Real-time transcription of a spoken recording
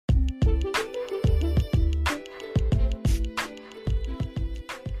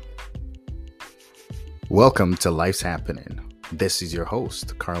Welcome to Life's Happening. This is your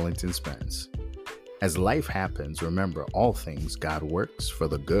host, Carlington Spence. As life happens, remember all things God works for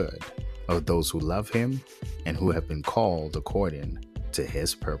the good of those who love Him and who have been called according to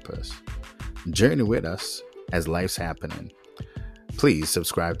His purpose. Journey with us as life's happening. Please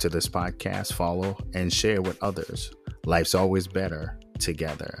subscribe to this podcast, follow, and share with others. Life's always better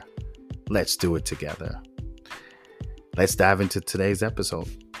together. Let's do it together. Let's dive into today's episode.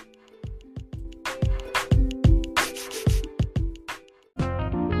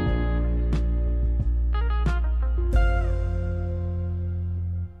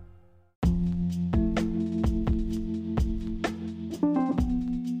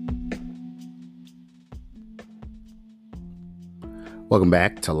 Welcome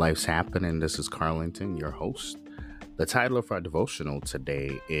back to Life's Happening. This is Carlington, your host. The title of our devotional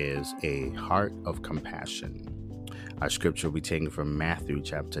today is A Heart of Compassion. Our scripture will be taken from Matthew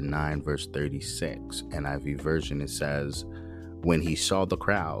chapter 9, verse 36. NIV version, it says, "When he saw the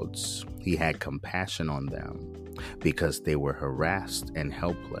crowds, he had compassion on them because they were harassed and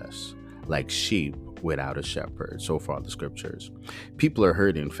helpless, like sheep without a shepherd." So far, the scriptures. People are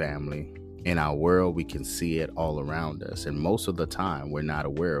hurting, family. In our world, we can see it all around us, and most of the time, we're not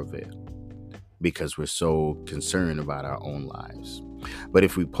aware of it because we're so concerned about our own lives. But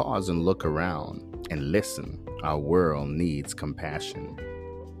if we pause and look around and listen, our world needs compassion.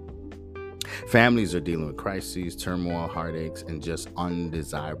 Families are dealing with crises, turmoil, heartaches, and just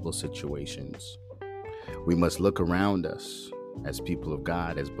undesirable situations. We must look around us as people of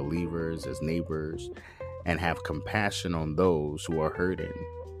God, as believers, as neighbors, and have compassion on those who are hurting.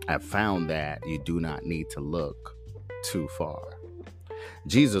 I've found that you do not need to look too far.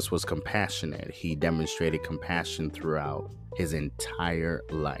 Jesus was compassionate. He demonstrated compassion throughout his entire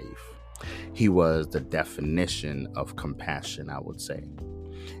life. He was the definition of compassion, I would say.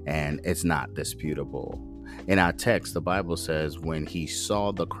 And it's not disputable. In our text, the Bible says, when he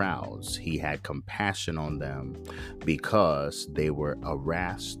saw the crowds, he had compassion on them because they were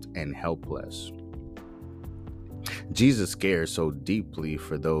harassed and helpless. Jesus cares so deeply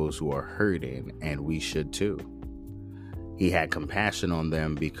for those who are hurting, and we should too. He had compassion on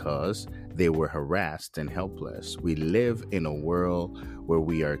them because they were harassed and helpless. We live in a world where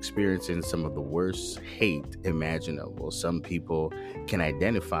we are experiencing some of the worst hate imaginable. Some people can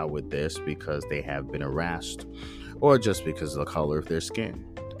identify with this because they have been harassed or just because of the color of their skin.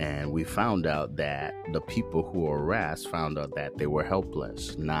 And we found out that the people who were harassed found out that they were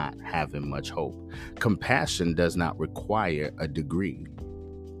helpless, not having much hope. Compassion does not require a degree.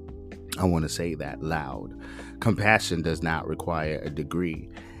 I want to say that loud. Compassion does not require a degree.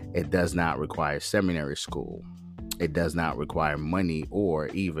 It does not require seminary school. It does not require money or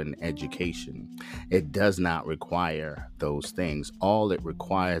even education. It does not require those things. All it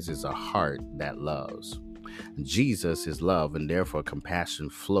requires is a heart that loves. Jesus is love, and therefore compassion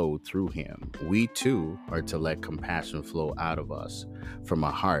flowed through him. We too are to let compassion flow out of us from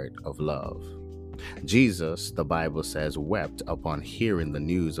a heart of love. Jesus, the Bible says, wept upon hearing the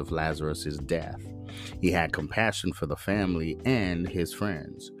news of Lazarus' death. He had compassion for the family and his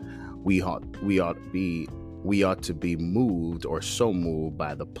friends. We ought to be moved or so moved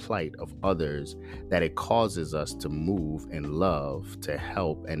by the plight of others that it causes us to move in love to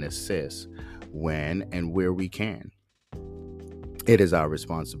help and assist when and where we can. It is our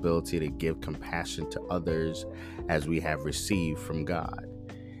responsibility to give compassion to others as we have received from God.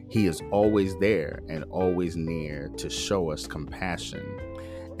 He is always there and always near to show us compassion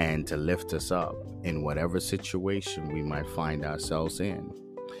and to lift us up in whatever situation we might find ourselves in.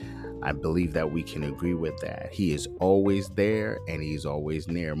 I believe that we can agree with that. He is always there and he's always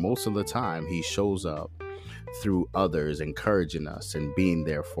near. Most of the time, he shows up through others, encouraging us and being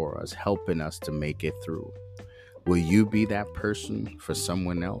there for us, helping us to make it through. Will you be that person for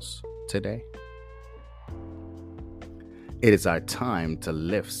someone else today? It is our time to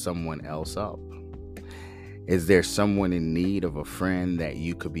lift someone else up. Is there someone in need of a friend that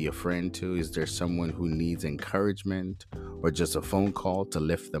you could be a friend to? Is there someone who needs encouragement or just a phone call to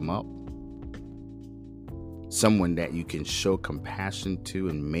lift them up? Someone that you can show compassion to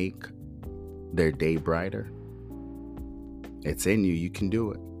and make their day brighter? It's in you. You can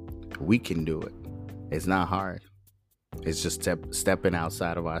do it. We can do it. It's not hard. It's just stepping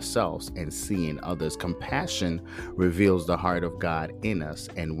outside of ourselves and seeing others. Compassion reveals the heart of God in us.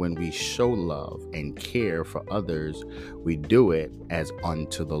 And when we show love and care for others, we do it as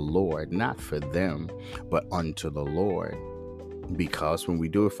unto the Lord, not for them, but unto the Lord. Because when we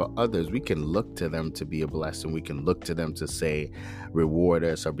do it for others, we can look to them to be a blessing. We can look to them to say, reward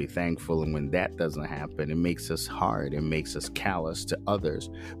us or be thankful. And when that doesn't happen, it makes us hard. It makes us callous to others.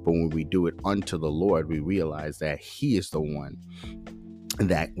 But when we do it unto the Lord, we realize that He is the one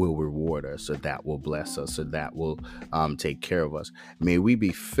that will reward us, or that will bless us, or that will take care of us. May we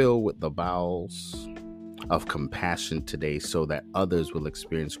be filled with the bowels of compassion today so that others will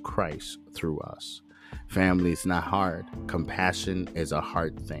experience Christ through us. Family, it's not hard. Compassion is a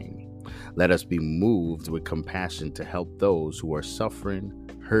hard thing. Let us be moved with compassion to help those who are suffering,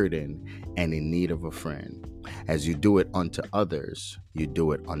 hurting, and in need of a friend. As you do it unto others, you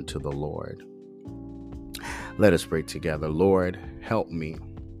do it unto the Lord. Let us pray together. Lord, help me,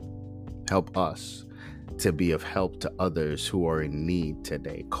 help us to be of help to others who are in need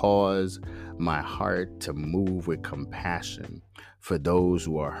today. Cause my heart to move with compassion for those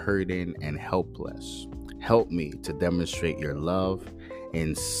who are hurting and helpless. Help me to demonstrate your love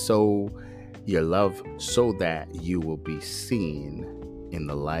so that you will be seen in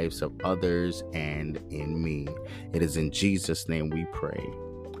the lives of others and in me. It is in Jesus' name we pray.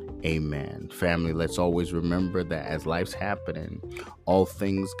 Amen. Family, let's always remember that as life's happening, all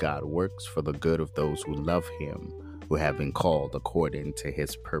things God works for the good of those who love Him, who have been called according to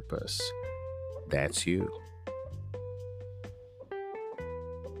His purpose. That's you.